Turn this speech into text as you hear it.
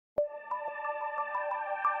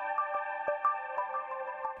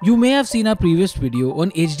You may have seen our previous video on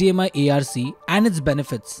HDMI ARC and its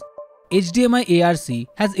benefits. HDMI ARC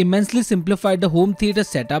has immensely simplified the home theater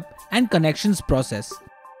setup and connections process.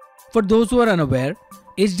 For those who are unaware,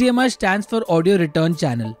 HDMI stands for Audio Return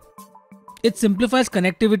Channel. It simplifies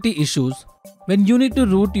connectivity issues when you need to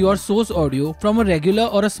route your source audio from a regular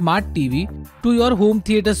or a smart TV to your home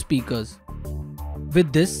theater speakers.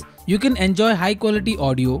 With this, you can enjoy high quality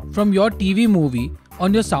audio from your TV movie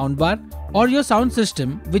on your soundbar or your sound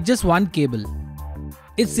system with just one cable.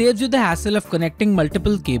 It saves you the hassle of connecting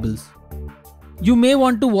multiple cables. You may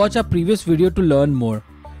want to watch our previous video to learn more.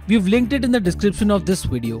 We've linked it in the description of this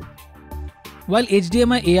video. While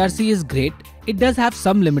HDMI ARC is great, it does have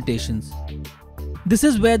some limitations. This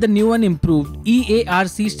is where the new and improved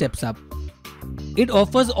eARC steps up. It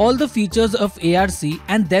offers all the features of ARC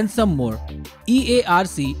and then some more.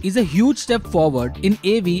 eARC is a huge step forward in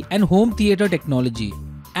AV and home theater technology,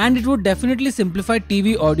 and it would definitely simplify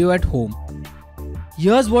TV audio at home.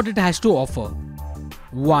 Here's what it has to offer.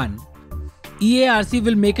 1. eARC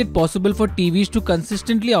will make it possible for TVs to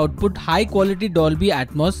consistently output high quality Dolby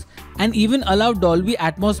Atmos and even allow Dolby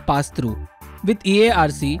Atmos pass-through. With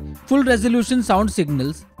eARC, full resolution sound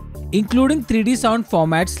signals, including 3D sound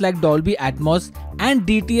formats like Dolby Atmos and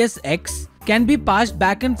DTS can be passed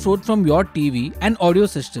back and forth from your TV and audio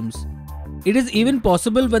systems. It is even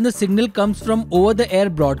possible when the signal comes from over-the-air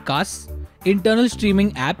broadcasts, internal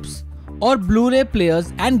streaming apps, or Blu-ray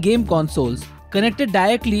players and game consoles connected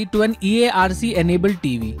directly to an eARC-enabled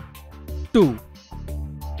TV. 2.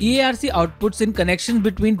 eARC outputs in connections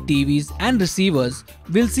between TVs and receivers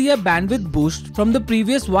will see a bandwidth boost from the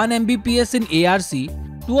previous 1 Mbps in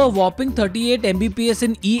ARC to a whopping 38 Mbps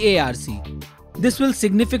in eARC. This will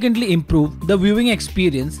significantly improve the viewing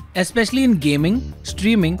experience, especially in gaming,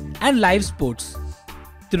 streaming, and live sports.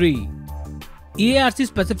 3. eARC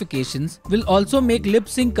specifications will also make lip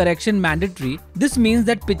sync correction mandatory. This means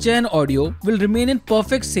that picture and audio will remain in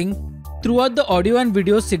perfect sync throughout the audio and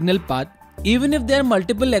video signal path, even if there are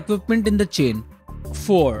multiple equipment in the chain.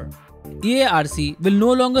 4. eARC will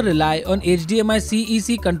no longer rely on HDMI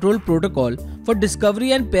CEC control protocol for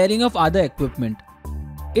discovery and pairing of other equipment.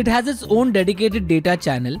 It has its own dedicated data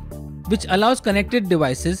channel, which allows connected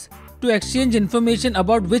devices to exchange information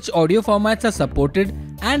about which audio formats are supported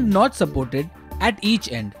and not supported at each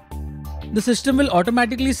end. The system will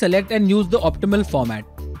automatically select and use the optimal format.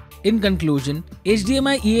 In conclusion,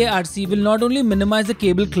 HDMI eARC will not only minimize the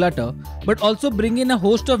cable clutter, but also bring in a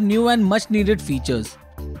host of new and much needed features.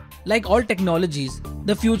 Like all technologies,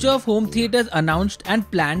 the future of home theater is announced and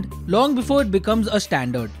planned long before it becomes a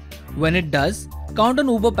standard. When it does, count on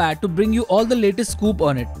Ooberpad to bring you all the latest scoop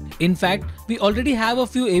on it. In fact, we already have a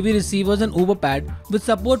few AV receivers on Ooberpad with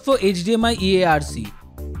support for HDMI eARC.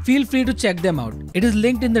 Feel free to check them out. It is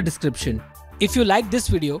linked in the description. If you like this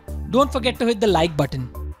video, don't forget to hit the like button.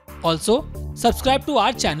 Also, subscribe to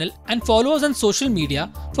our channel and follow us on social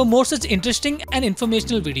media for more such interesting and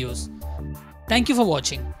informational videos. Thank you for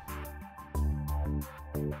watching.